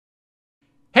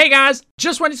Hey guys,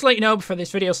 just wanted to let you know before this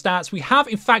video starts, we have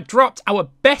in fact dropped our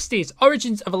Besties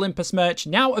Origins of Olympus merch,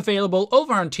 now available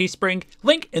over on Teespring,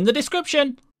 link in the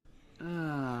description.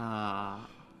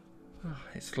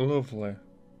 It's lovely.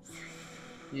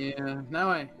 Yeah, now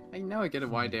I get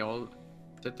why they all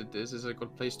said that this is a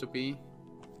good place to be.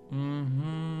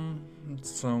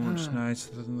 It's so much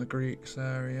nicer than the Greeks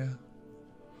area.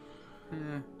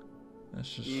 Yeah.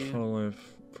 It's just full of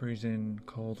freezing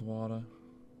cold water.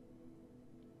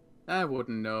 I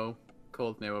wouldn't know.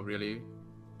 Cold never really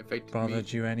affected me.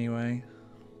 Bothered you anyway?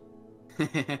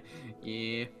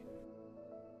 Yeah.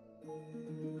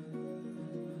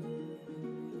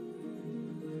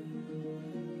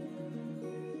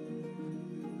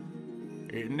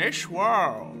 In this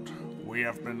world, we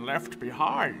have been left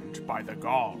behind by the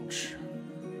gods.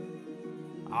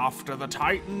 After the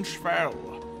Titans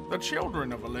fell, the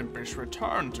children of Olympus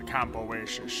returned to Camp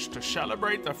Oasis to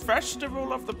celebrate the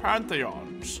festival of the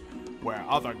Patheons, where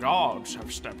other gods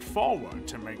have stepped forward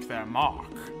to make their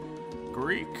mark.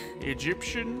 Greek,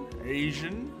 Egyptian,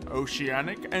 Asian,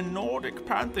 Oceanic, and Nordic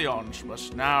pantheons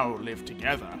must now live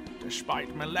together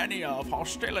despite millennia of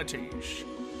hostilities.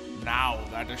 Now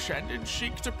their descendants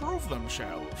seek to prove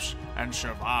themselves and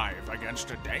survive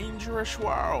against a dangerous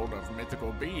world of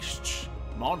mythical beasts,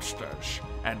 monsters,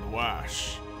 and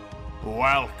worse.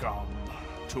 Welcome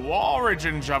to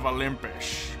Origins of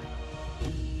Olympus.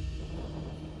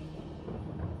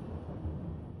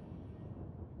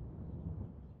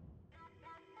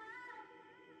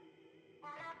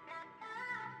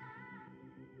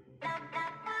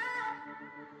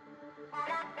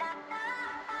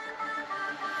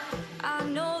 I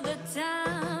know the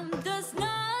time does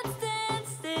not stand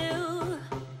still.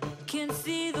 Can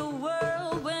see the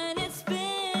world when it's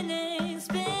spinning,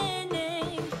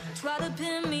 spinning. Try to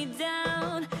pin me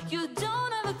down, you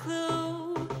don't have a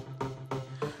clue.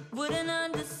 Wouldn't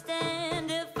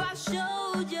understand if I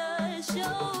showed you,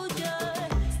 showed you.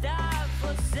 Stop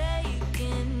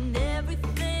forsaking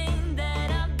everything that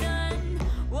I've done.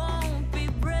 Won't be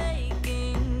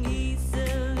breaking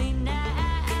easily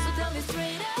now. So tell me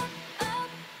straight up.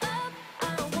 I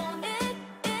don't want it,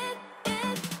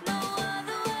 no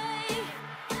other way,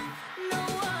 no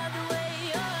other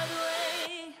way, other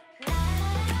way.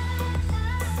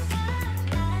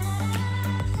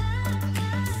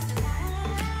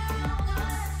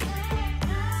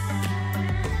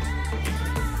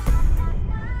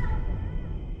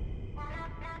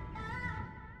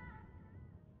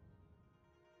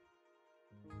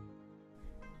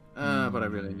 But I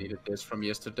really needed this from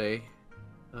yesterday.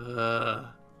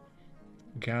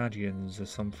 Guardians or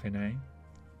something, eh?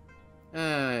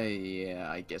 Yeah,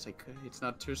 I guess I could. It's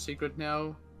not too secret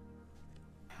now.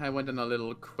 I went on a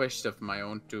little quest of my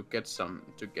own to get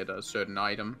a certain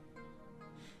item.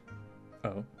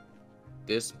 Oh.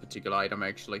 This particular item,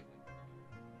 actually.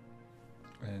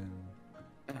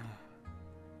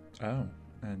 Oh,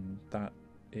 and that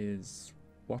is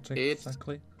what It's-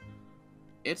 exactly?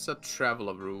 It's a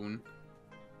traveler rune.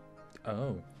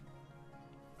 Oh.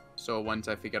 So once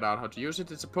I figured out how to use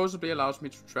it, it supposedly allows me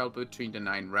to travel between the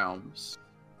 9 realms.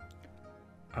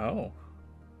 Oh.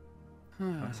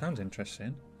 That sounds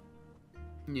interesting.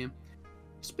 Yeah.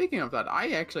 Speaking of that,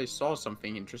 I actually saw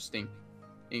something interesting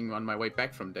on my way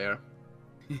back from there.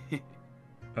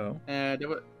 Oh.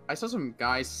 I saw some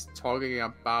guys talking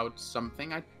about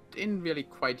something. I didn't really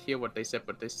quite hear what they said,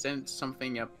 but they said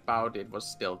something about it was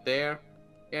still there,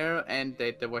 and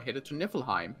they were headed to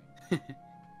Niflheim.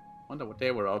 Wonder what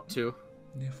they were up to.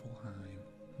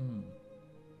 Niflheim.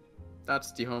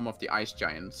 That's the home of the ice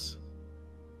giants.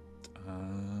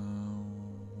 Oh.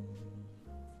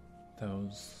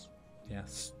 Those.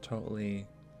 Yes, totally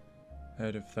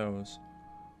heard of those.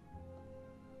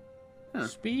 Huh.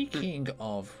 Speaking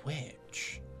of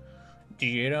which, do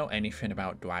you know anything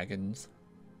about Dwagons?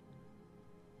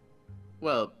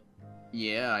 Well,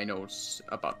 yeah, I know some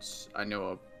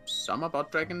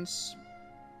about dragons.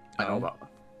 I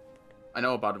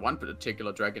know about one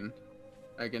particular dragon.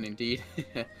 Dragon indeed.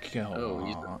 Go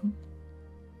on.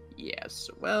 Yes.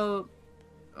 Well,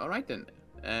 all right then.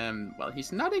 Well,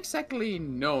 he's not exactly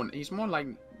known. He's more like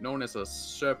known as a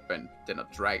serpent than a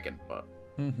dragon, but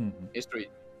history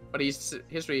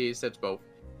says both.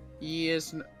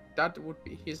 His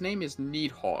name is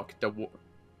Needhawk,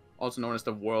 also known as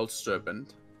the World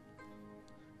Serpent.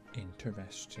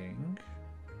 Interesting.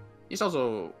 He's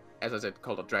also, as I said,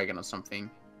 called a dragon or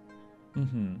something.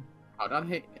 How that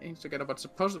hangs together, but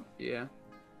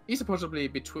he's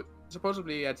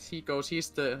supposedly as he goes, he's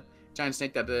the giant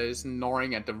snake that is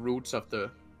gnawing at the roots of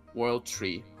the world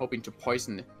tree, hoping to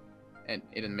poison it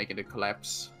and make it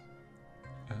collapse.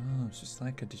 Oh, it's just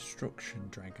like a destruction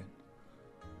dragon.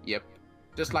 Yep.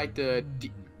 Just like the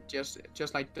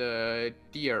just like the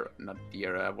deer, not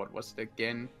deer. What was it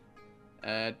again?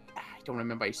 I don't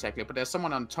remember exactly, but there's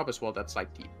someone on top as well that's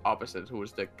like the opposite, who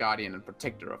is the guardian and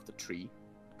protector of the tree.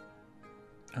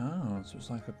 Oh, so it's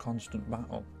like a constant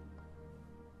battle.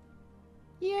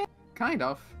 Yeah, kind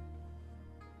of.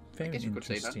 Very guess you could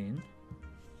say that. interesting.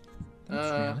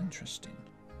 That's real interesting.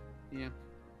 Yeah.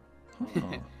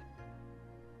 Oh.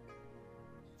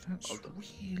 That's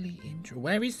really interesting.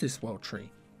 Where is this world tree?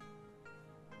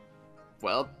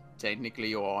 Well, technically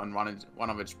you're on one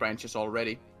of its branches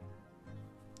already.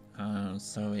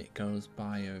 So it goes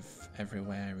by of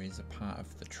everywhere is a part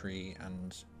of the tree,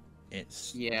 and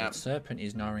it's the serpent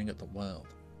is gnawing at the world.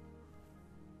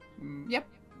 Yep.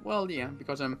 Well, yeah,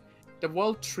 because the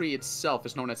world tree itself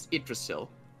is known as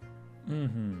Yggdrasil.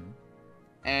 Mm-hmm.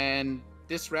 And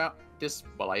this well,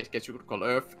 I guess you could call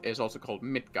Earth is also called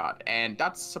Midgard, and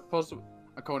that's supposed to,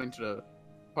 according to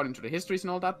the histories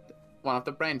and all that, one of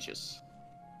the branches.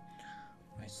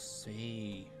 I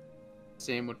see.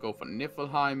 Same would go for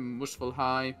Niflheim,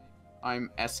 Muspelheim,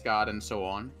 Asgard, and so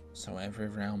on. So every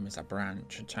realm is a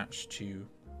branch attached to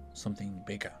something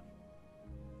bigger.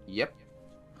 Yep.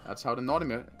 That's how the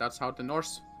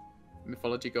Norse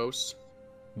mythology goes.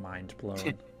 Mind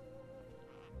blown.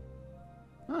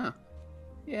 Huh.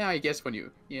 Yeah, I guess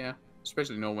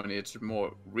especially when it's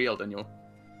more real than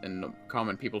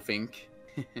common people think.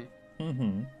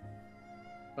 Mm-hmm.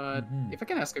 But if I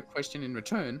can ask a question in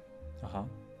return,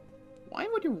 why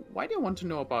do you want to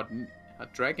know about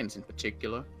dragons in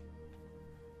particular?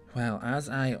 Well, as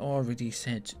I already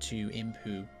said to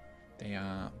Impu, they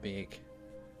are big,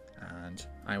 and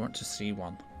I want to see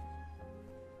one.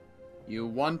 You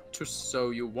want to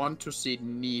see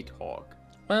Needhog?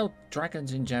 Well,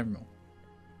 dragons in general.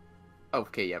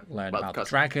 Okay, yeah. Learn about the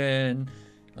dragon,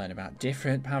 learn about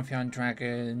different Pantheon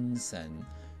dragons, and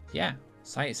yeah,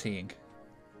 sightseeing.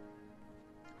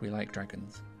 We like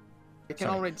dragons. I can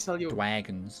already tell you.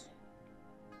 Dwagons.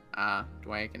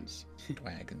 Dwagons.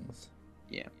 Dwagons.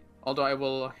 Yeah. Although I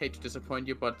will hate to disappoint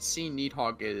you, but seeing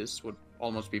Needhog would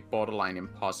almost be borderline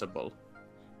impossible.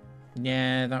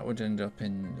 Yeah, that would end up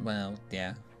in, well,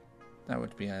 yeah. That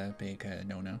would be a big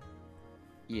no-no.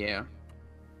 Yeah.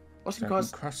 Also So because...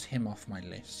 I can cross him off my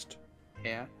list.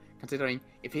 Yeah. Considering,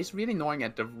 if he's really gnawing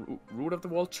at the root of the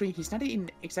world tree, he's not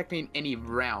exactly in any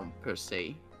realm, per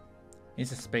se.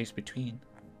 It's a space between.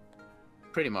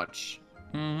 Pretty much.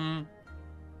 Mm-hmm.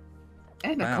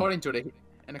 And Wow. according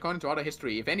to other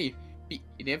history, if any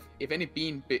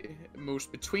being moves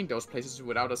between those places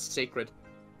without a sacred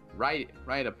rite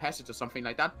of passage or something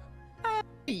like that,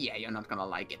 yeah, you're not gonna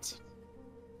like it.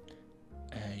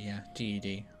 Yeah,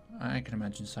 DED. I can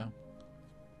imagine so.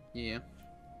 Yeah.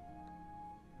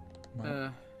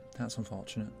 Well, that's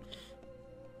unfortunate.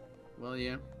 Well,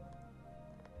 yeah.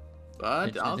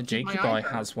 But The Jakey boy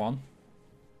has one.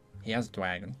 He has a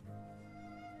dragon.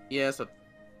 He has a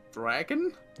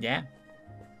dragon? Yeah.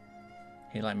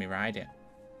 He let me ride it.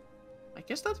 I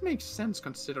guess that makes sense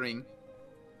considering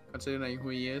who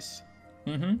he is.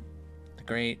 Mm-hmm. The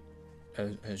great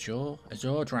Azure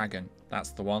dragon.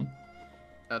 That's the one.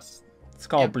 That's... It's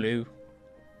called Blue.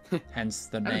 Hence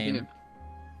the I haven't seen name.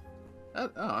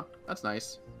 it. Oh, that's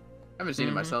nice. I haven't seen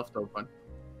it myself though, but...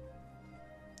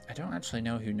 I don't actually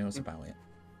know who knows about it.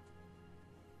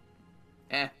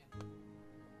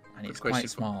 And it's quite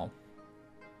small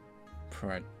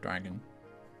for a dragon.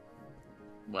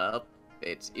 Well,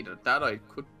 it's either that or it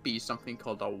could be something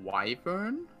called a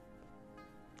wyvern.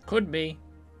 Could be.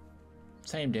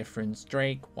 Same difference.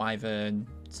 Drake, wyvern,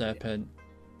 serpent.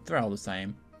 They're all the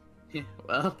same.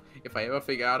 Well, if I ever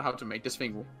figure out how to make this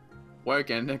thing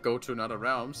work and go to another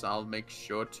realms, I'll make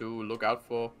sure to look out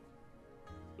for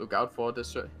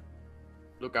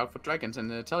dragons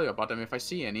and tell you about them if I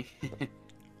see any.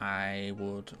 I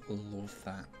would love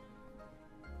that.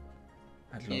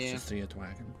 I'd love to see a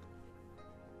dragon.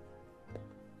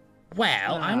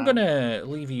 Well, I'm gonna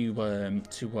leave you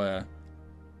to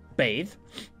bathe,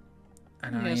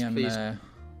 and yes, I am. Please.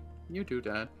 You do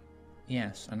that.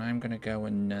 Yes, and I'm gonna go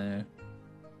and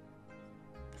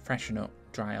freshen up,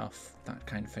 dry off, that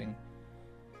kind of thing.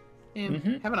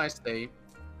 And have a nice day.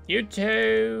 You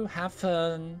too. Have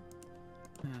fun.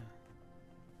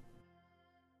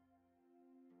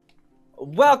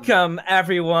 Welcome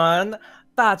everyone,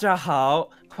 大家好，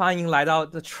欢迎来到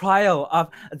the trial of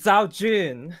Zhao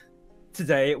Jun.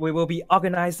 Today we will be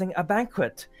organizing a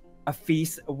banquet, a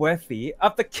feast worthy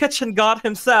of the kitchen god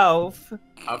himself.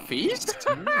 A feast?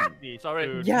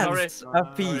 Sorry. Yes, Sorry.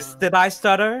 a feast. Did I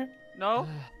stutter? No.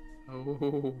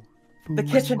 Oh. The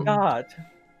kitchen god.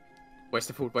 Where's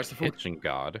the food? Where's the food? Kitchen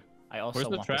god. I also Where's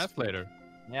the want this food. translator?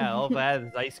 Yeah, all bad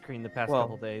is ice cream the past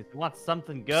couple days. We want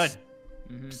something good.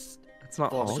 It's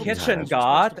not all Kitchen bad.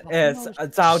 god is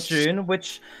Zhao Jun,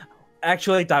 which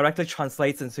actually directly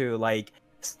translates into like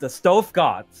the stove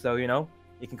god. So you know,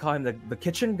 you can call him the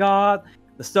kitchen god,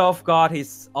 the stove god.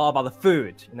 He's all about the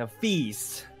food, you know,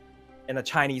 feast in the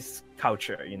Chinese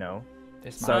culture, you know.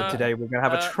 So today we're gonna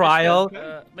have a trial.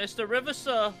 Mr. River,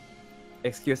 sir.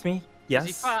 Excuse me? Is he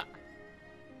Yes. fat?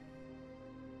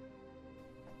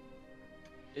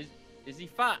 Is he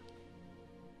fat?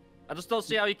 I just don't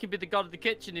see how you can be the god of the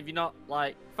kitchen if you're not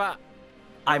like fat.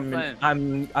 I'm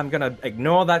gonna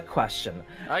ignore that question.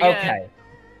 Okay.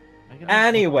 Okay.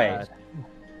 Anyway,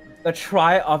 the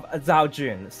trial of Zhao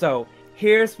Jun. So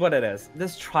here's what it is.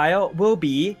 This trial will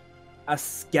be a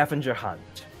scavenger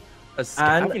hunt. A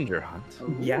scavenger hunt?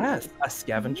 Yes, a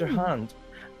scavenger hunt.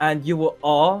 And you will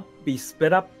all be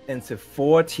split up into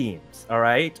 4 teams, all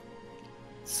right?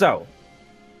 So,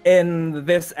 in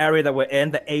this area that we're in,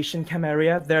 the Asian camp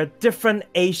area, there are different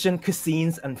Asian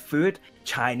cuisines and food.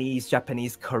 Chinese,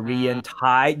 Japanese, Korean,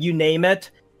 Thai, you name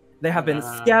it. They have been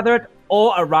scattered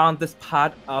all around this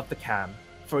part of the camp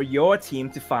for your team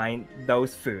to find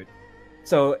those food.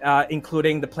 So,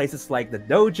 including the places like the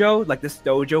dojo, like this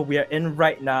dojo we are in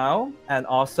right now, and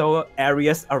also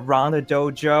areas around the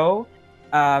dojo.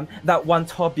 That one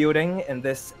tall building in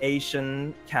this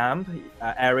Asian camp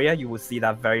area, you will see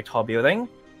that very tall building.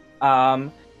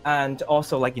 And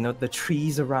also, like, you know, the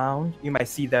trees around. You might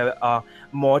see there are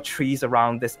more trees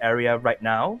around this area right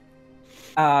now.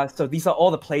 So these are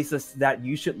all the places that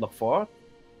you should look for.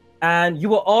 And you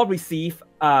will all receive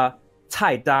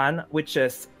cai dan, which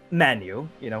is menu,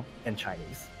 you know, in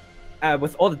Chinese,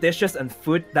 with all the dishes and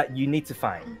food that you need to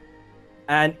find.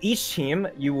 And each team,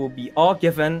 you will be all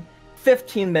given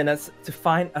 15 minutes to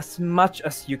find as much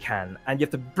as you can. And you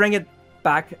have to bring it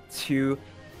back to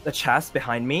the chest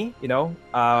behind me, you know,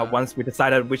 once we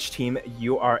decided which team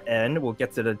you are in. We'll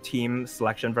get to the team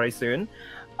selection very soon.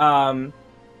 But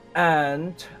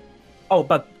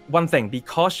one thing, be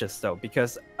cautious though,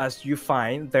 because as you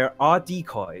find, there are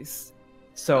decoys.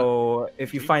 So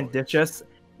if you find dishes,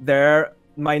 there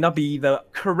might not be the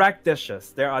correct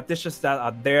dishes. There are dishes that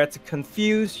are there to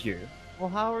confuse you. Well,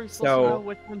 how are we supposed to know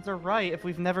which ones are right if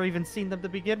we've never even seen them to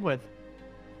begin with?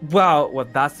 Well,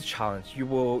 that's the challenge. You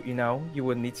will, you know, you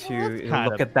will need to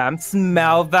look at them,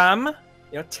 smell them,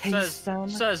 you know, taste them.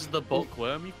 Says the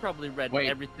bookworm. You've probably read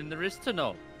everything there is to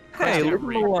know. Hey, leave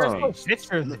them alone.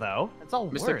 Pictures though. It's all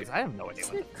words. I have no idea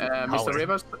what Mr.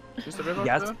 Rivers? Mr.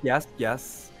 Rivers?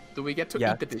 Yes. Do we get to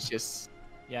eat the dishes?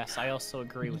 Yes, I also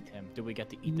agree with him. Do we get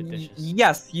to eat the dishes?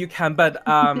 Yes, you can, but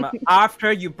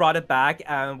after you brought it back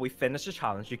and we finished the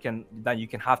challenge, you can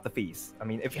have the feast. I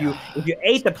mean, if you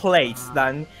ate the plates,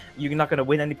 then you're not gonna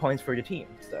win any points for your team.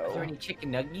 So. Are there any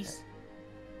chicken nuggies?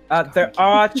 There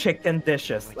are chicken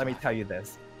dishes. Let me tell you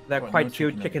this. There are quite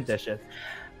few chicken dishes.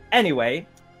 Anyway,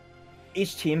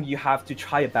 each team you have to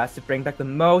try your best to bring back the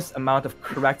most amount of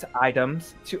correct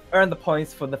items to earn the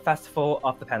points for the Festival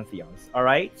of the Patheons. All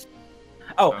right.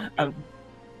 Oh,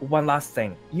 one last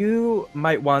thing. You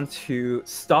might want to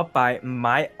stop by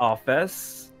my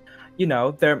office. You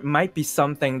know, there might be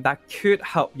something that could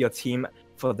help your team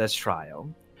for this trial.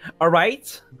 All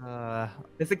right?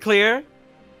 Is it clear?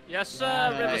 Yes,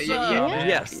 sir. River, sir.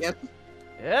 Yes.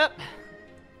 Yep.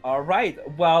 All right.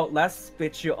 Well, let's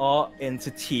split you all into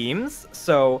teams.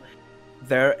 So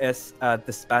there is a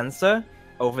dispenser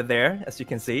over there, as you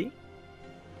can see.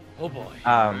 Oh boy.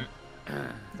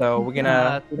 So we're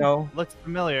gonna, you know, looks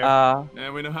familiar.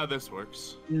 Yeah, we know how this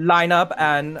works. Line up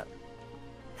and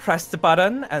press the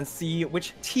button and see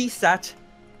which tea set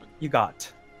you got.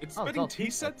 It's spitting tea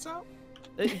sets out?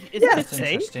 Yes,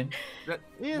 interesting.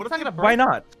 Why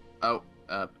not? Oh,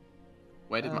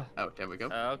 where did my... Oh, there we go.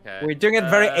 Okay. We're doing it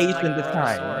very Asian this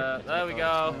time. There we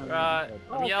go. Right.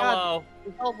 I'm yellow.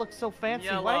 These all look so fancy.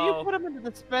 Yellow. Why do you put them in the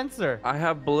dispenser? I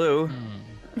have blue.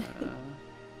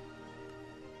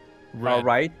 All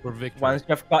right. Once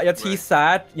you've got your tea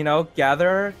set, you know,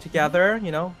 gather together,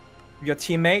 you know, your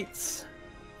teammates.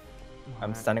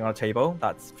 I'm standing on a table.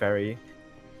 That's very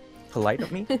polite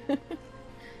of me.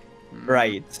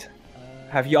 Right.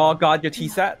 Have you all got your tea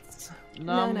sets?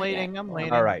 No, I'm waiting. I'm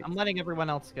waiting. All right. I'm letting everyone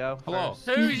else go. Hello.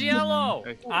 Who's yellow?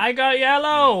 I got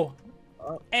yellow.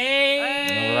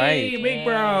 Hey, All right. big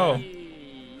bro.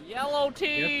 Yellow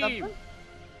team.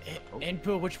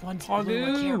 Input, which one's blue?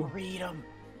 I can't read them.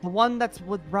 The one that's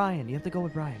with Ryan. You have to go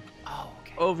with Ryan. Oh,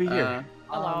 okay. Over here.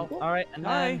 Hello. All right, and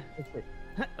then...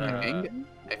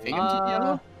 I think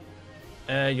I'm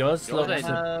yellow. Yours looks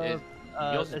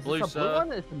Yours is blue, this a blue sir.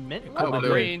 one? It's a mint Oh, one? Or blue.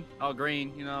 green. Oh,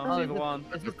 green. You know, either one.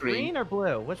 Is this Green. green or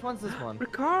blue? Which one's this one?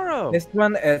 Ricaro. This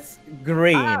one is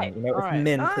green. Hi. You know, it's Alright.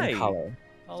 mint Hi. in color.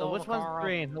 So which one's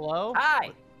green? Hello?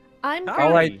 Hi. I'm Hi. green.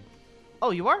 Alright.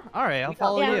 Oh, you are? All right, I'll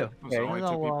follow Yeah. you. There's only two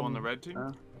So, people on the red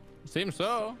team. Seems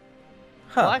so.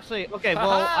 Well, Huh. actually, okay. Well,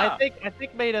 I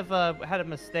think may have had a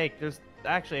mistake.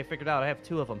 Actually, I figured out I have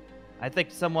 2 of them. I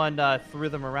think someone threw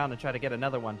them around and tried to get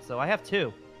another one, so I have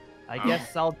 2. I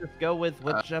guess I'll just go with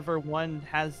whichever one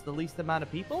has the least amount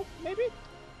of people, maybe.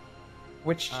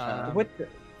 Which Um, what?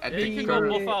 I Yeah, think you can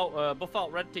you're- go buff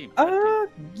out red team.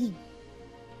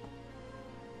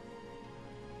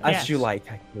 As Yes. you like,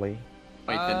 actually.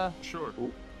 Wait, then. Sure.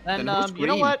 Then, Then who's you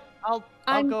know green? what? I'll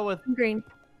I'm go with. green.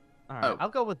 All right, Oh. I'll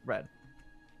go with red.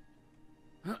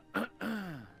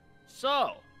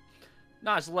 So,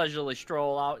 nice leisurely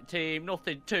stroll out, team.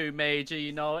 Nothing too major,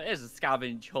 you know. It is a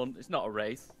scavenger hunt. It's not a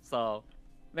race. So,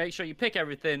 make sure you pick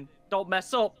everything. Don't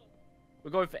mess up.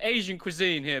 We're going for Asian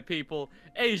cuisine here, people.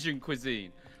 Asian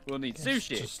cuisine. We'll need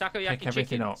sushi, just takoyaki pick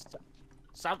everything chicken. up.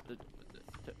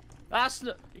 That's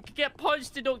not, you can get points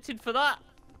deducted for that.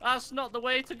 That's not the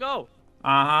way to go.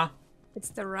 Uh-huh. It's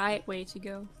the right way to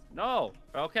go. No.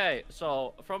 Okay,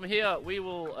 so from here we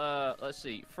will let's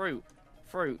see, fruit.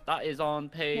 That is on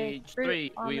page fruit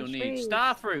 3. on We the will need tree.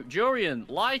 star fruit, durian,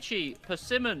 lychee,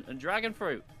 persimmon, and dragon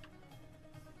fruit.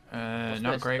 What's Not this?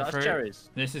 That's grapefruit. cherries.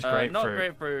 This is Not grapefruit.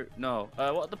 grapefruit. No.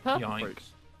 What are the purple Yoink.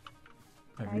 fruits?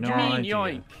 I have What no do you mean,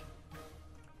 idea.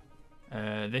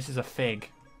 Yoink. This is a fig.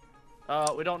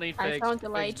 We don't need I figs. found the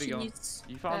Figs be gone. lychees.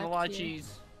 You found the back here. lychees.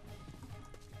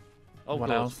 Oh, What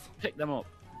good. else? Pick them up.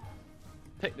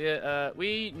 Pick the.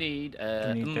 We need.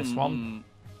 Do you need this one?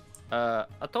 I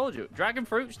told you. Dragon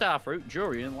fruit, star fruit,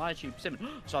 durian, lychee, persimmon.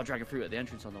 Saw dragon fruit at the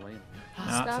entrance on the way in.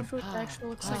 That's Star a- fruit actually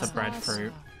looks That's like a bread stars.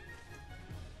 fruit.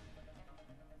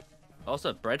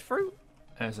 Also, breadfruit?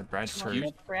 There's a breadfruit.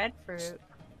 Excuse- Breadfruit.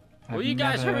 I've Will you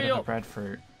guys never hurry heard of a up?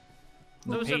 breadfruit.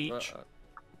 There was a- Peach.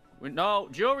 No,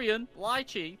 durian,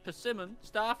 lychee, persimmon,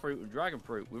 star fruit, and dragon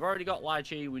fruit. We've already got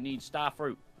lychee. We need star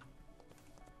fruit.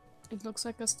 It looks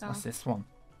like a star. What's this one?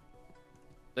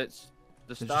 It's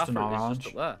the It's star just an fruit is orange.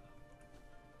 just up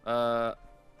there.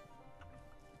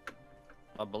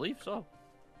 I believe so.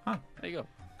 Huh. There you go.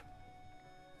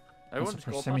 What's Everyone a just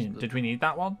go persimmon? past Did we need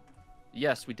that one?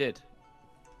 Yes, we did.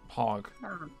 Hog.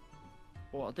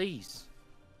 What are these?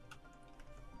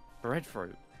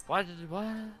 Breadfruit. Why did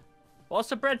what?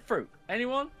 What's a breadfruit?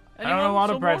 Anyone? I don't know what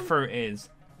a Someone? breadfruit is.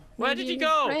 Where did you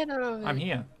go? I'm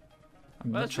here.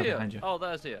 I'm Where's literally here? behind you. Oh,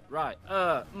 there's here. Right.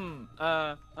 Dragon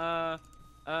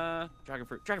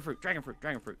fruit. Dragon fruit. Dragon fruit.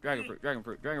 Dragon fruit. Dragon fruit. Dragon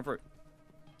fruit. Dragon fruit.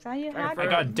 Is that your Dragon hat?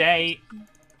 I got a date,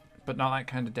 but not that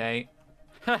kind of date.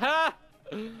 Haha.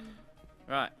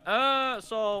 Right.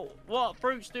 So what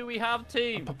fruits do we have,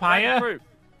 team? A papaya? Dragon fruit.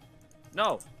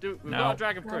 No. We've No. got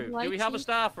dragon Not fruit. Do we have a lychee.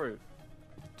 star fruit?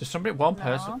 Does somebody, one No.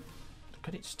 person,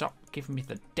 could it stop giving me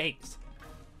the dates?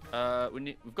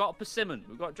 We've got persimmon.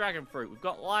 We've got dragon fruit. We've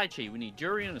got lychee. We need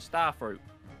durian and a star fruit.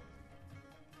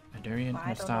 A durian I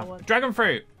and a don't star. know what- Dragon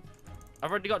fruit. I've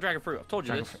already got dragon fruit. I've told you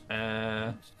Dragon this.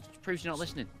 fruit. Proves you're not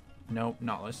listening. Nope,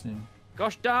 not listening.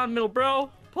 Gosh darn, middle bro.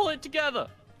 Pull it together.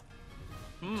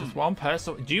 Just one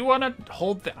person. Do you want to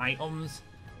hold the items?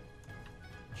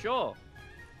 Sure.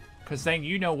 Because then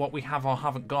you know what we have or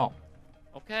haven't got.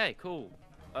 Okay, cool.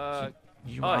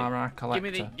 You Oi, are our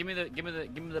collector. Give me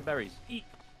the berries. You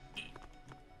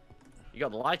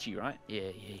got the lychee, right?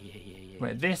 Yeah.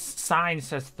 Wait, this sign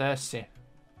says thirsty.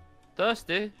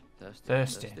 Thirsty. Thirsty.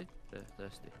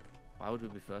 Thirsty. Why would we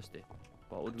be thirsty?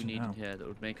 What would we Dunno. need in here that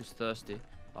would make us thirsty?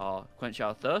 Quench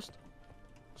our thirst.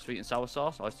 Sweet and sour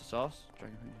sauce, oyster sauce.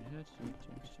 Dragon fruit.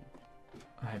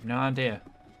 I have no idea.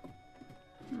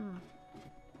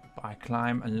 But I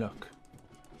climb and look.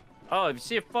 Oh, if you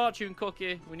see a fortune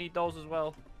cookie, we need those as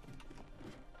well.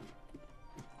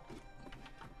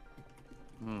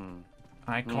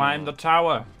 I climb the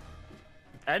tower.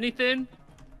 Anything?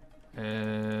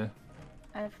 I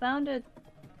found it.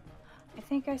 I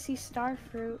think I see star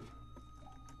fruit.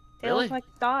 They Really? look like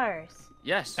stars.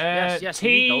 Yes. Yes. We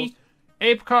need those. Tea,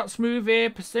 apricot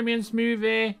smoothie, persimmon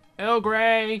smoothie, Earl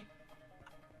Grey.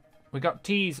 We got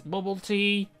teas, bubble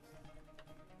tea.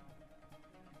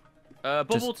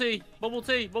 Bubble tea. We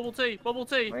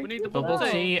need the Bubble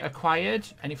Oh. tea acquired.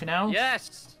 Anything else?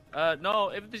 Yes. No,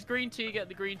 if there's green tea, get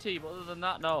the green tea. But other than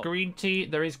that, no. Green tea.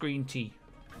 There is green tea.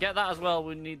 Get that as well.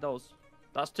 We need those.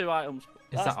 That's 2 items. Is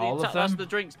That's that all of That's them? the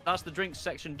drinks. That's the drinks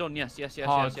section done. Yes.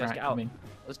 Oh, Get right, out. come in.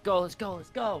 Let's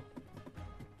go.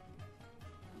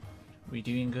 We're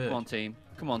doing good.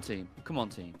 Come on, team.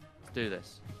 Let's do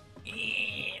this.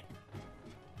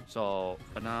 So,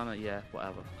 banana, yeah,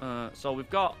 whatever. So we've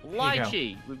got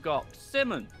lychee, we've got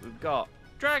persimmon, we've got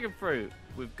dragon fruit,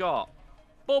 we've got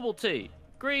bubble tea,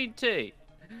 green tea.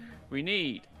 We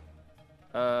need,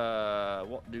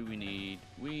 what do we need?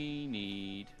 We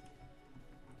need,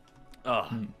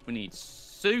 we need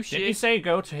sushi. Didn't he say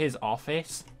go to his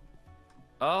office?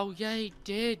 Oh, yeah, he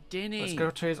did, didn't he? Let's go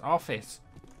to his office.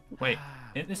 Wait,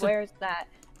 isn't this Where's that?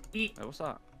 What's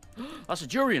that? That's a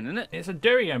durian, isn't it? It's a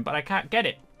durian, but I can't get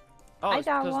it. Oh, I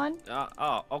got one.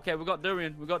 Okay, we got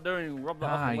durian. We got durian. Rob that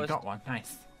off the You list. got one.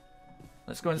 Nice.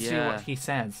 Let's go and see what he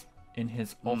says in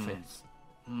his office.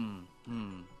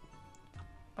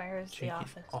 Where is the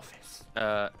office?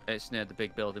 It's near the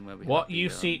big building where we. What you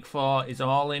seek for is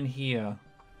all in here.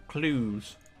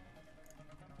 Clues.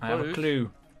 I have a clue.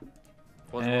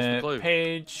 What's the clue?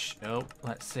 Page. Oh,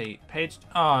 let's see. Page.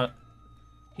 Oh,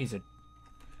 he's a.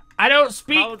 I don't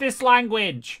speak this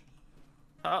language.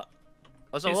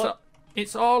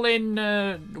 It's all in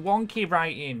wonky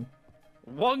writing.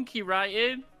 Wonky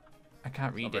writing? I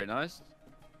can't read it. Very nice.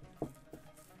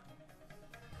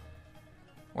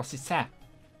 What's it say?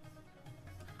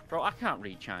 Bro, I can't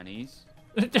read Chinese.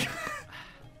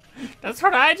 That's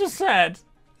what I just said.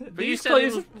 But you said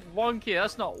it was wonky.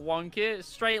 That's not wonky. It's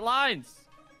straight lines.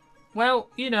 Well,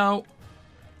 you know.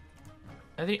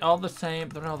 Are they all the same?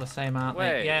 They're all the same, aren't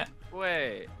they? Yeah.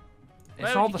 Wait.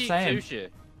 It's all the same. Sushi?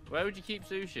 Where would you keep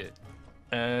sushi?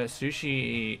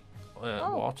 Sushi.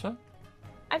 Water.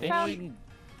 I found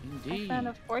Indeed.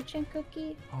 a fortune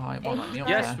cookie. Oh, I want that.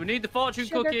 Yes, we need the fortune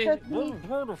cookie. Here,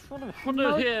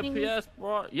 PS.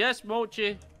 Yes,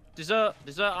 mochi. Dessert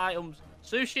items.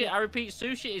 Sushi, I repeat,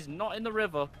 sushi is not in the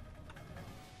river.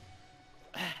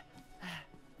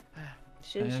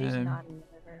 Sushi's not in the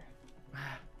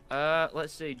river.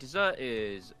 Let's see. Dessert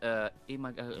is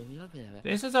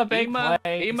This is a big place.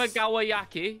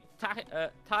 Imagawayaki,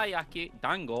 taiyaki,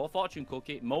 dango, fortune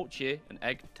cookie, mochi, and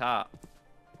egg tart.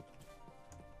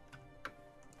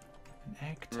 An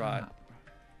egg tart. Right.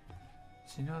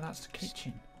 So you know that's the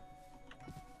kitchen.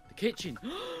 The kitchen.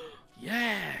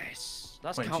 Yes.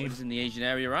 That's counted as in the Asian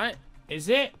area, right? Is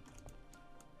it?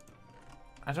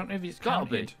 I don't know if it's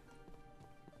counted.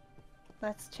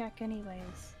 Let's check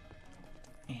anyways.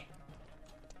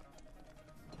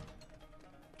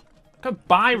 Got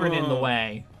Byron in the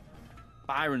way.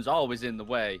 Byron's always in the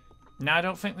way. No, I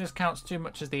don't think this counts too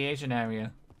much as the Asian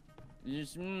area.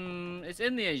 It's in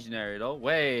the Asian area though.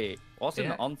 Wait, what's in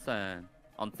the onsen?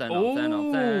 Onsen.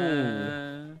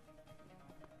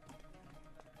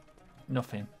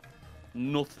 Nothing.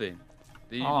 Nothing.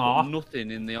 There's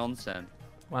nothing in the onsen.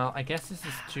 Well, I guess this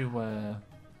is too.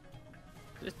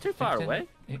 It's too far away.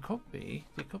 It could be.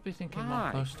 They could be thinking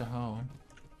more close to home.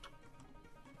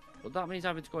 But that means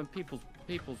having to go in people's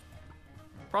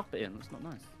property, and that's not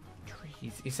nice.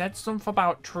 Trees. He said something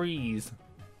about trees.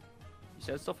 You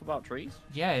said stuff about trees?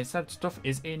 Yeah, he said stuff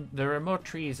is in. There are more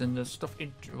trees, and there's stuff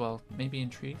in. Well, maybe in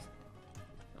trees.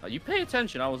 You pay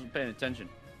attention. I wasn't paying attention.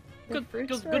 Good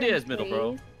Fruits ears, middle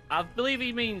bro. I believe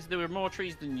he means there were more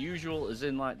trees than usual, as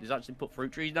in like there's actually put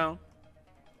fruit trees down.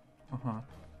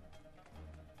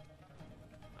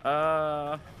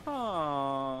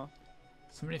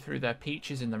 Somebody threw their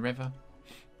peaches in the river.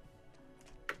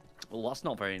 Well, that's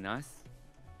not very nice.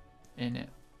 In it.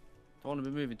 Don't want to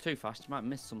be moving too fast. You might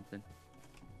miss something.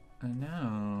 I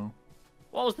know.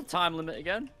 What was the time limit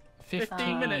again?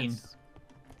 15 minutes.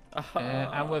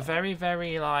 And we're very,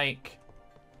 very like,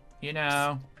 you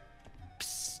know.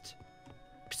 Psst.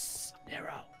 Psst.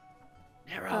 Nero,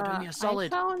 doing you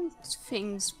solid. I found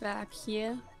things back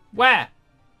here. Where?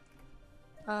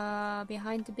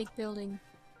 Behind the big building.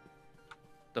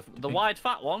 The wide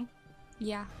fat one?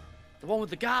 Yeah. The one with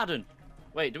the garden.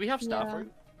 Wait, do we have starfruit?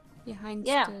 Behind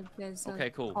there's a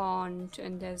cool. pond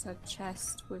and there's a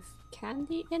chest with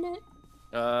candy in it.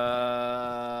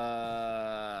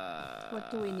 What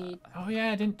do we need? Oh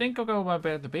yeah, I didn't think I'd go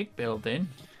about the big building.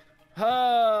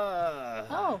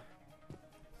 Oh.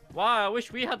 Wow, I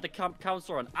wish we had the camp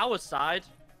counselor on our side.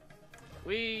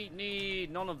 We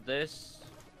need none of this.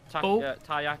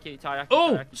 Taiyaki.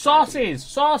 Oh,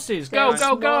 sauces! Go!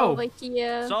 Over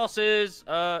here. Sauces.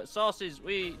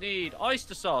 We need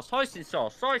oyster sauce, hoisin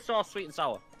sauce, soy sauce, sweet and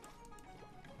sour.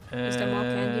 Is there more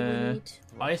candy we need?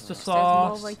 Oyster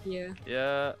sauce. Over here.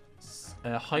 Yeah.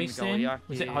 Hoisin.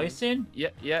 Was it hoisin? Yeah.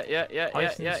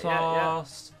 Hoisin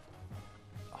sauce.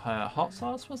 Hot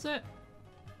sauce was it?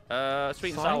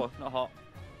 Sweet and sour, not hot.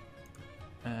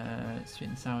 Sweet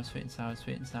and sour.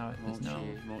 There's no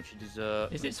mochi dessert.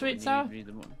 Is it sweet and sour?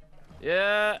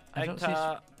 Yeah. I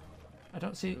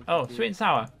don't see. Oh, sweet and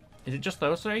sour. Is it just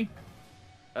those three?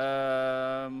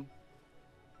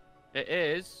 It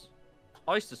is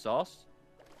oyster sauce,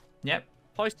 Yep.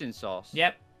 hoisin sauce,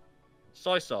 Yep.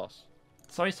 soy sauce,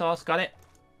 Soy sauce. Got it.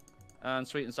 and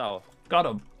sweet and sour. Got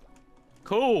him.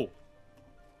 Cool.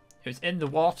 It was in the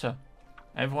water.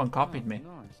 Everyone copied me.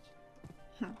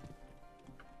 Nice.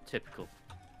 Typical.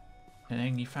 And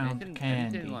then you found Anything,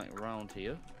 candy. anything like around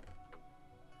here?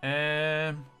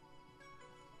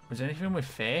 Was there anything with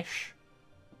fish?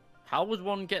 How would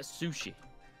one get sushi?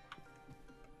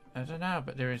 I don't know,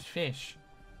 but there is fish.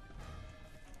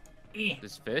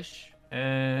 There's fish.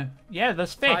 Yeah,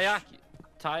 there's fish.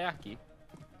 Taiyaki.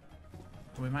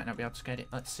 We might not be able to get it.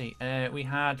 Let's see. We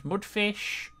had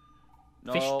mudfish,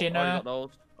 No, fish dinner.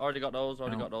 Already got those.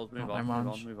 Already No, got those. Move not on. them Move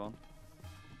ones. on. Move on.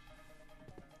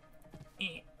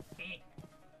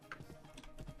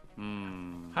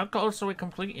 How close are we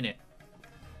completing it?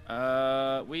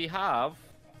 We have,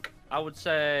 I would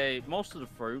say, most of the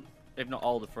fruit, if not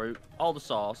all the fruit, all the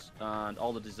sauce, and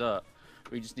all the dessert.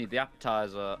 We just need the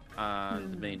appetizer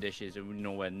and the main dishes, and we're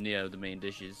nowhere near the main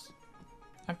dishes.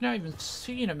 I've not even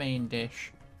seen a main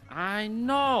dish. I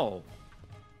know.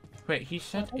 Wait, he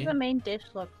said What does the main dish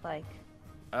look like?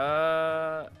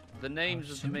 The names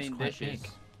of the seems main quite dishes,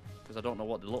 big. because I don't know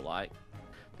what they look like.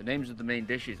 The names of the main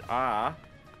dishes are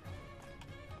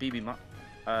bibimbap,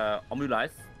 omurice,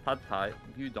 pad thai,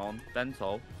 gyudon,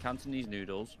 bento, Cantonese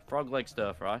noodles, frog leg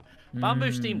stir fry,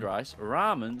 bamboo steamed rice,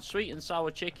 ramen, sweet and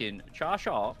sour chicken, cha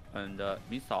cha, and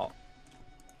miso.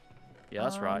 Yeah,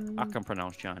 that's right. I can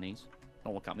pronounce Chinese.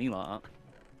 Don't look at me like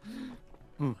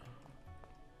that.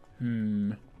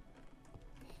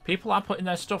 People are putting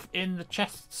their stuff in the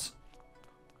chests.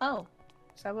 Oh,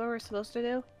 is that what we're supposed to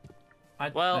do?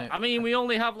 Well, I mean, we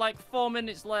only have like 4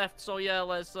 minutes left, so yeah,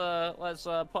 let's put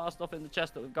our stuff in the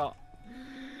chest that we've got.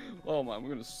 Oh man, we're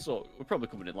gonna suck. We're probably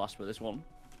coming in last with this one.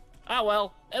 Ah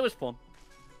well, it was fun.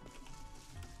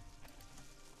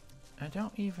 I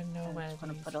don't even know where I'm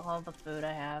gonna these... put all the food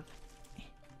I have.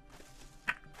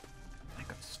 I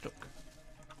got stuck.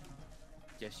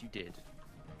 Yes, you did.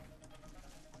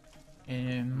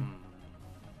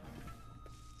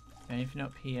 Anything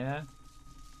up here?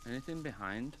 Anything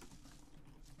behind?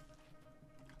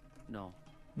 No.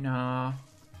 Nah.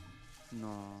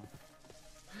 No.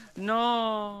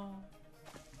 No.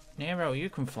 Nero, you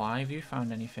can fly. Have you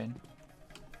found anything?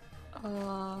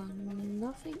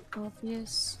 Nothing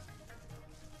obvious.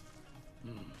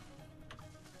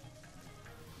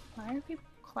 Why are people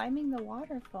climbing the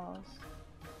waterfalls?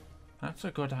 That's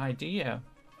a good idea.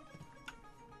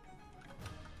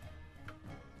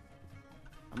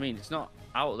 I mean, it's not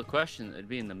out of the question that it'd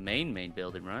be in the main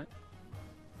building, right?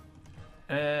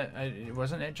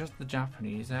 Wasn't it just the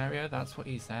Japanese area? That's what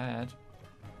he said.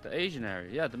 The Asian area,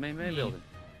 yeah, the main building.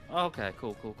 Okay,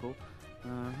 cool.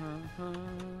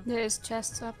 There's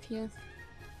chests up here.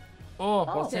 Oh,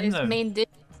 what's in There's them? main dishes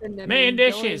in the Main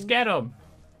dishes, building. get them.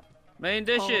 Main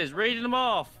dishes, reading them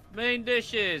off. Main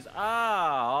dishes.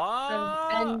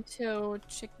 Bento,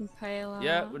 chicken paella.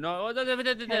 Yeah, no.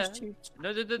 cashew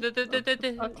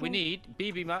We need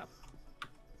bibimbap.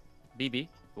 Bibi,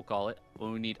 we'll call it.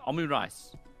 We need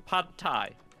omurice, pad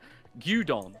thai,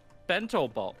 gyudon, bento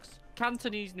box,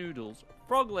 Cantonese noodles,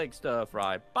 frog leg stir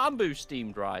fry, bamboo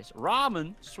steamed rice,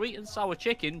 ramen, sweet and sour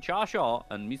chicken, cha cha,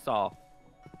 and miso.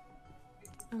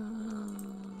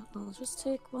 I'll just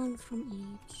take one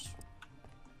from each.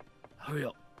 Hurry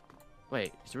up.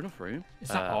 Wait, is there enough room? Is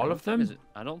that all of them?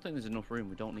 I don't think there's enough room.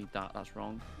 We don't need that. That's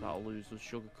wrong. That'll lose the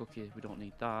sugar cookie. We don't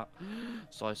need that.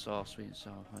 Soy sauce, sweet and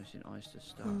sour, oyster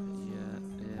stuff.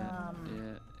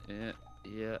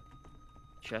 Yeah.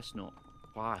 Chestnut.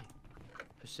 Why?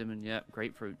 Persimmon, yeah.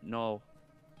 Grapefruit, no.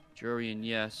 Durian,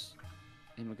 yes.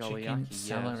 Imagawa Chicken yaki,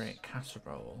 celery yes.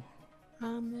 casserole.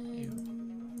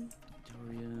 Ramen.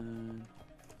 Durian.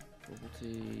 Bubble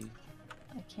tea.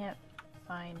 I can't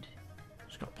find.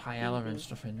 It's got paella and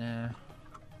stuff in there.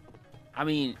 I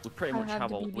mean, we pretty much have have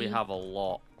the a. We BB. have a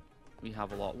lot. We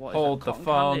have a lot. What is Hold that? the Cotton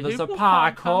phone. candy? There's Who a put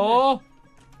cotton candy?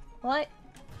 What?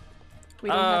 We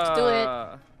don't have to do it.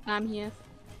 Uh, I'm here.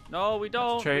 No, we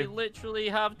don't. true. We literally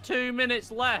have 2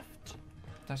 minutes left.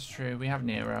 That's true. We have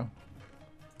Nero.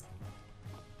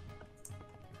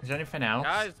 Is there anything else?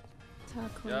 Guys,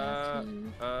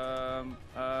 Takoyaki.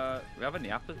 we have any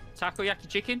takoyaki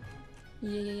chicken?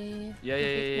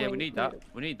 Yeah. We need that.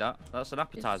 We need that. That's an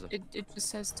appetizer. It just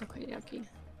says takoyaki.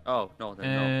 Oh, no, then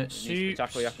no. It needs to be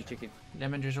soups. takoyaki chicken.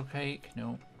 Lemon drizzle cake?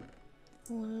 No.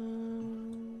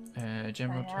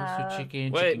 General I toasted have-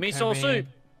 chicken. Wait, chicken miso curry. soup.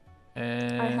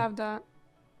 I have that.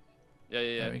 Yeah.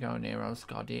 There we go. Nero's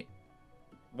got it.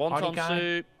 Wonton Origai.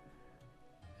 soup.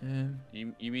 Um,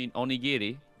 You mean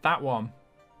onigiri? that one.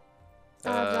 I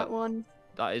have that one.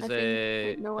 That is I a.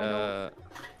 think- no, I don't.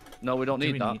 No, we don't Do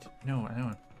need we that. need- No, I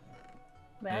don't.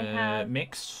 But I have.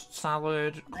 Mixed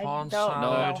salad, I corn don't salad,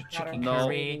 know how to chicken No.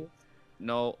 curry,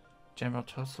 No. general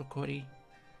tofu curry,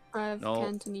 I have No.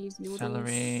 Cantonese noodles.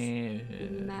 celery.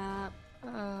 Map.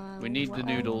 We need what the else?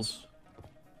 noodles.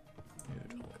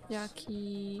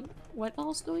 Yaki. What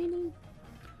else do we need?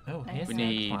 Oh, I here's We have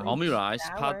need plan. omi rice,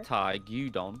 Sour. pad thai,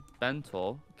 gyudon,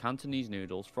 bento, Cantonese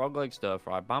noodles, frog leg stir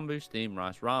fry, bamboo steamed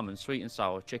rice, ramen, sweet and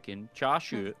sour chicken, char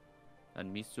siu,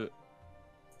 and miso.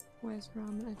 Where's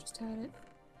ramen? I just had it.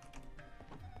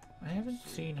 I haven't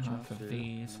seen half of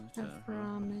these. I have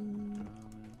ramen.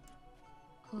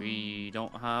 We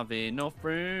don't have enough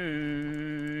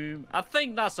room. I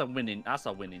think that's a winning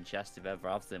chest if ever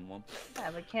I've seen one.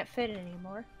 Yeah, we can't fit it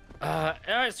anymore.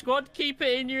 Alright, squad, keep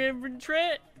it in your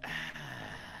inventory.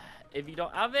 If you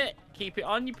don't have it, keep it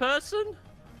on your person.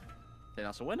 Then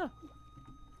that's a winner.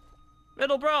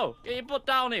 Middle bro, get your butt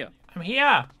down here. I'm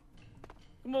here.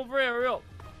 Come over here, hurry up.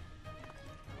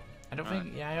 I don't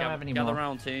think. Yeah, I don't Gather, have any gather more.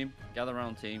 round, team. Gather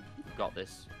round, team. We've got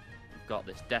this. We've got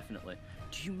this, definitely.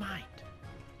 Do you mind?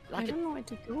 I don't know what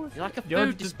to do with You're like a You're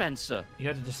food the- dispenser.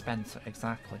 You're the dispenser,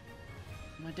 exactly.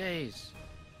 My days.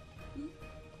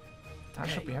 That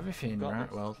should be everything, got right?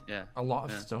 this. Well, Yeah. a lot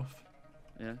of yeah. stuff.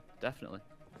 Yeah, definitely.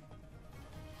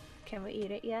 Can we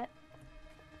eat it yet?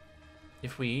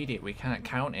 If we eat it, we can't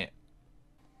count it.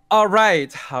 All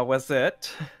right, how was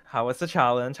it? How was the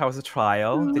challenge? How was the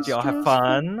trial? Did you all have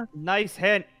fun? Nice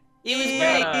hint. It was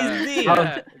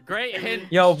Easy. great hint.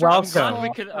 You're I'm glad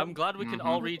welcome. I'm glad we can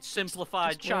all read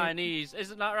simplified Just wait. Chinese.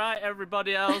 Isn't that right,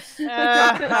 everybody else?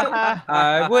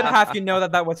 I would have you know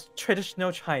that that was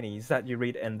traditional Chinese that you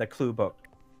read in the clue book.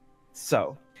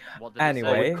 So, What did it say?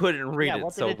 anyway, We couldn't read Yeah, it,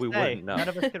 what did so it we say? wouldn't know. None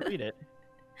of us could read it.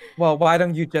 well, why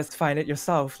don't you just find it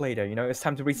yourself later? You know, it's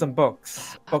time to read some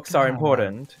books. Books are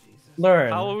important.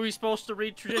 Learn. How are we supposed to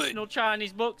read traditional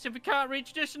Chinese books if we can't read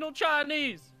traditional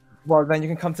Chinese? Well, then you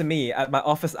can come to me at my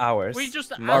office hours. We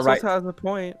just All right. has a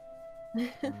point.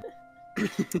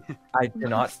 I do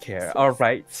not care. All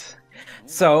right.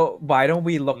 So why don't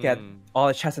we look at all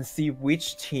the chats and see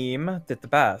which team did the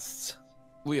best?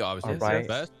 We obviously All did right. the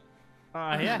best.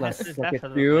 Yeah, Let's this is look at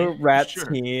definitely. you, red Sure.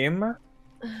 team.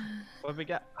 What we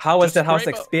got? How was the house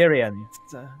Describe experience?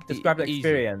 Describe the Easy.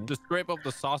 experience. Just scrape up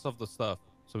the sauce of the stuff,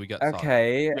 so we get sauce.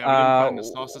 Okay. Yeah, we didn't find the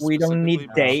sauces We don't need specifically,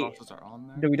 but the date. sauces are on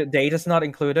there. The date is not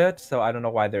included, so I don't know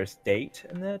why there's date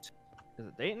in it. Is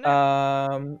it date in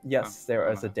there? Yes,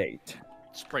 there is a date.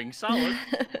 spring salad.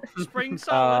 Spring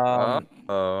salad.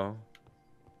 Um,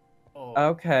 Oh.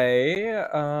 okay.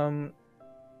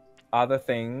 Other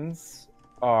things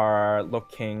are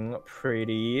looking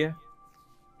pretty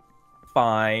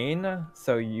fine.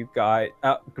 So you got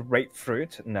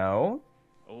grapefruit, no.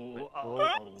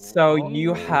 So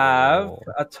you have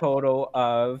a total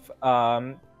of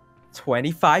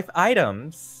 25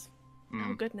 items.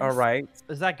 Oh goodness. All right.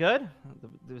 Is that good?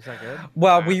 Was that good?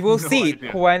 Well, we will no see.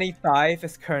 idea. 25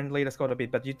 is currently the score to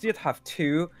beat, but you did have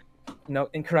two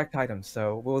incorrect items,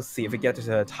 so we'll see. If we get to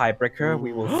the tiebreaker,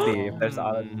 we will see if there's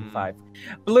other than 5.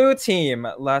 Blue team,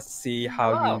 let's see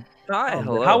how you. Hi,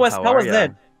 hello. How was are it? ya?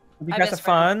 Did you I guys have missed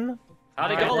mine. fun?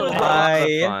 How'd it Hi. go? Lots of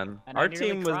Hi. fun. Our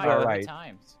team was Alright.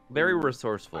 very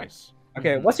resourceful. Nice.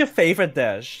 Okay, what's your favorite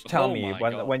dish? Tell Oh me my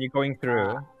when God. when you're going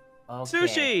through.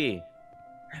 Sushi.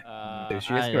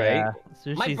 Sushi is great.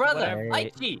 Sushi's brother,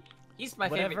 great. Lychee. He's my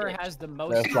Whatever favorite. has the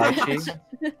most. There's lychee.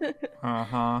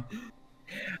 Uh-huh.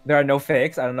 There are no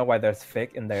fakes. I don't know why there's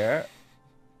fake in there.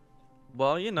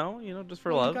 Well, just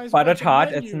for love. Butter tart,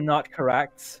 it's not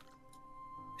correct.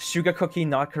 Sugar cookie,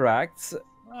 not correct.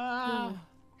 Ah.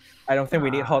 I don't think we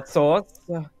need hot sauce.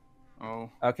 Oh.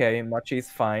 Okay, mochi's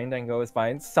fine. Dango is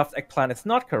fine. Stuffed eggplant is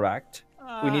not correct.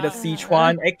 We need a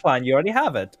Sichuan eggplant. You already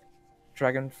have it.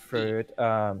 Dragon fruit.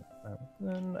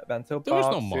 Bento There was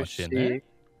box, no mochi in sushi.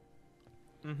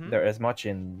 there. There is mochi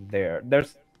in there.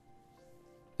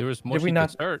 There was mochi we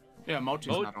not- dessert. Yeah, mochi's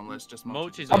not on the list. Just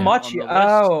mochi. Mochi's A on mochi. the list.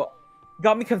 Oh,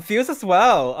 got me confused as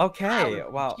well. Okay,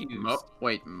 wow.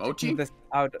 Wait, mochi? This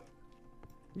out.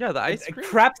 Yeah, the ice cream.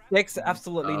 Crab sticks,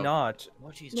 absolutely Oh. not.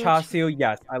 Mochi's Char siu,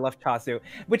 yes, I love char siu,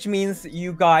 which means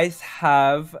you guys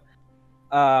have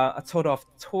a total of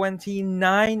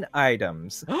 29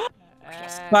 items.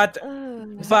 But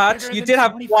you did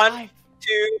have 1,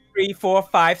 2, 3, 4,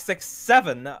 5, 6,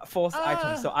 7 false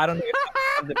items. So I don't know if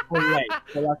that's the full rate.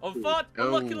 So let's I'm see. fun.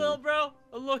 Unlucky little bro.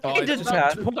 Unlucky. Oh, It it's just just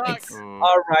has points.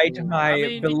 All right, my I mean,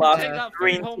 you can beloved take that food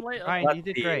green. home later. Ryan, Let's you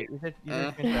did see. great. You did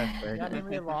fantastic. Yeah, then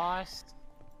we lost.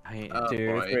 Oh, 2,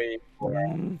 boy. 3, 4,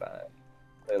 5.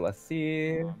 So let's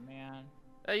see. Oh man.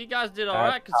 You guys did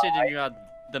alright considering you had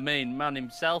the main man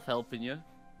himself helping you.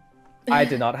 I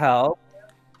did not help.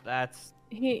 That's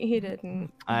He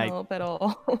didn't I- help at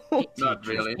all. Not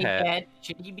really.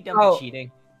 Should he be done Oh, with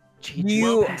cheating?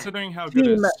 You Well, considering how good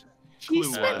team- his He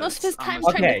clue spent most of his was, time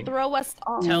I'm trying to throw us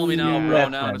off. Tell me now, Yeah, bro.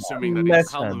 I'm Now, assuming that he's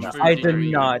Listen, helped I with did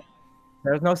the- not.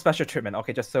 There's no special treatment.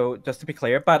 Okay, just to be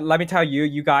clear. But let me tell you,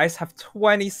 you guys have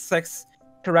 26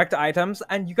 correct items,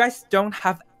 and you guys don't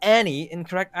have any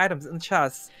incorrect items in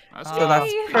chess. So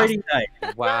that's pretty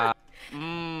nice. Wow.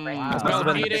 Must have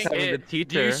been cheating, the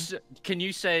teacher. Can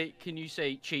you say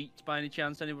cheat by any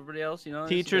chance? Anybody else? You know.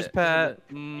 it's a Teacher's bit- pet.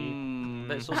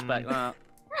 Bit suspect that.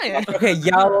 Okay,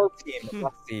 yellow team.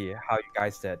 Let's see how you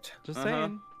guys did. Just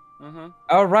saying.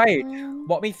 All right,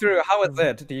 walk me through. How was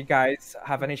it? Do you guys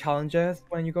have any challenges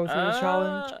when you go through the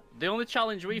challenge? The only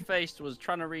challenge we faced was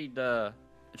trying to read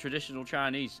traditional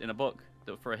Chinese in a book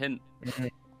for a hint.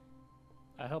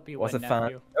 I hope you Was win, it fun?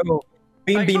 nephew. Oh,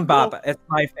 Beam Thanks, Beam Uncle. Bop. It's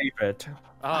my favorite.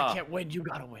 I can't win. You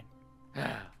gotta win.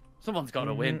 Someone's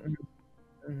gotta win.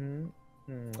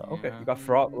 Okay, you got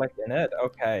frog leg in it.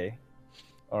 Okay.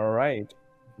 All right.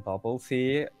 Bubble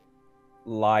tea,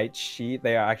 lychee.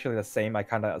 They are actually the same. I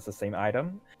kind of as the same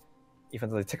item, even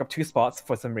though they take up 2 spots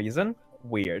for some reason.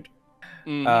 Weird.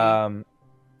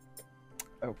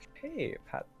 Okay,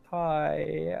 pad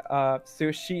thai.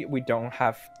 Sushi. We don't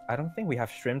have. I don't think we have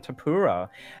shrimp tempura.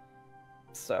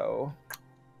 So.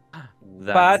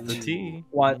 That's but the tea.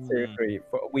 1, 2, 3.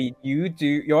 4. You do.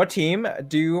 Your team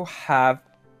do have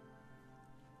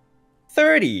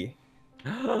 30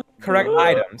 correct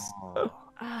items,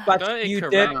 but you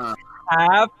did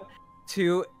have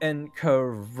 2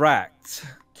 incorrect.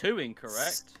 2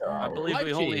 incorrect. I believe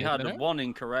we only had 1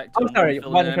 incorrect. I'm and sorry,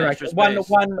 filling 1 in incorrect. extra One,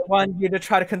 space. one. You did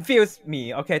try to confuse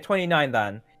me. Okay, 29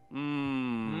 then.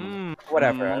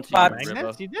 Whatever.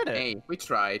 But You did it. Hey, we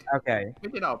tried. okay. We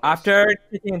did our best. After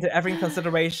taking into every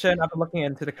consideration, after looking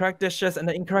into the correct dishes and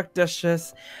the incorrect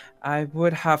dishes, I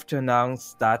would have to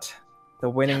announce that the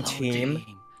winning team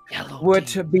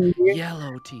would be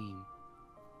Yellow team.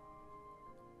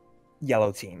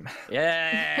 Yellow team.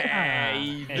 Yeah.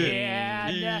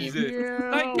 Yeah, Easy.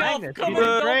 Thank God. Magnus, Come you on, did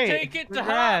don't great. take it to Congrats.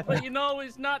 heart, but you know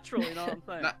it's natural. You know what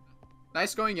I'm saying?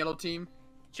 Nice going, yellow team.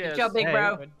 Cheers. Good job, big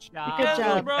bro. Good Good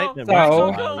job, bro. Tighten them So-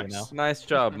 up a while, you know. Nice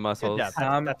job, muscles. job.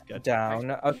 Calm That's good.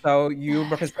 down. So you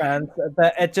represent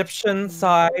the Egyptian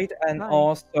side and Hi.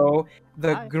 also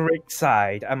the Hi. Greek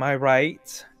side. Am I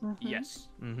right? Yes.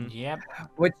 Yep.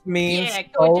 Which means Yeah,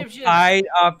 go both Egyptians. side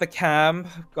of the camp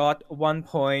got 1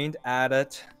 point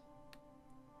added.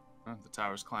 Oh, the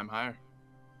towers climb higher.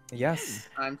 Yes.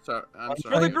 I'm sorry.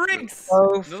 For the Greeks.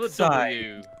 Both Another sides.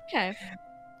 W. Okay.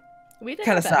 We did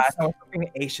Kind our of sad. best. I was hoping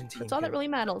an Asian team. That's all that could- really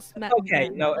matters. Okay,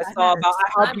 no, it's all about.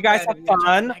 I hope you guys have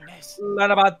fun,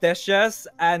 learn about dishes,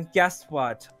 and guess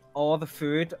what? All the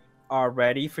food are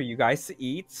ready for you guys to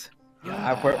eat.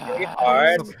 I've worked really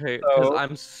hard. Okay, because so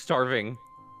I'm starving.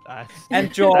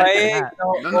 enjoy.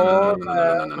 No.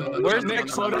 Where's the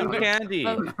cotton candy?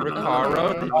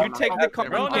 Ricaro, did you take the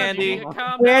cotton candy?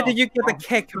 Where did you get the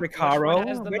cake, Ricaro?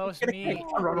 has the Where most did you get the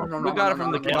cake? We got it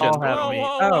from the They kitchen. all have meat.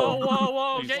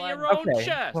 Whoa, get your own Okay,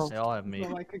 chest. well- They all have meat.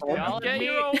 Get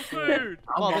your own food.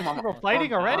 Well, there's people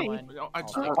fighting already.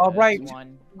 All right.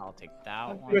 I'll take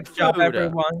that one. Good job, Food.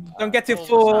 everyone. Don't get too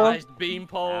full. Oversized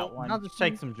beanpole. That one. I'll just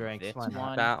take some drinks. This Why not?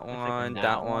 one. That one,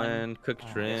 that one, cooked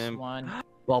This shrimp, one.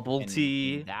 bubble and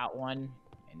tea. That one.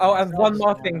 Oh, and this one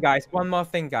more thing, guys. One more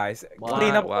thing, guys.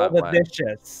 Clean up all the What?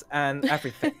 dishes and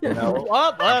everything. You know.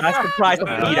 Oh, That's the price of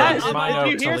That's eating. my Did note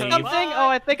you to hear leave. something? Oh,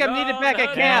 I think I'm needed back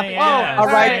at camp. yeah. Oh, All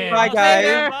right, bye,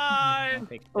 guys. Bye.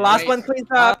 Last one cleans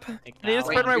up. I need to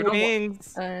spread my you don't want-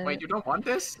 wings. Wait, you don't want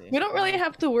this? We don't really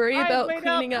have to worry I about made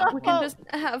cleaning up. up. We can just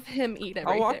have him eat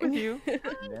everything. I'll walk with you.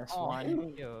 This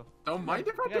one. Don't mind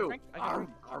if I You got a do. drink? I got a drink.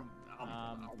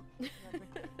 Um,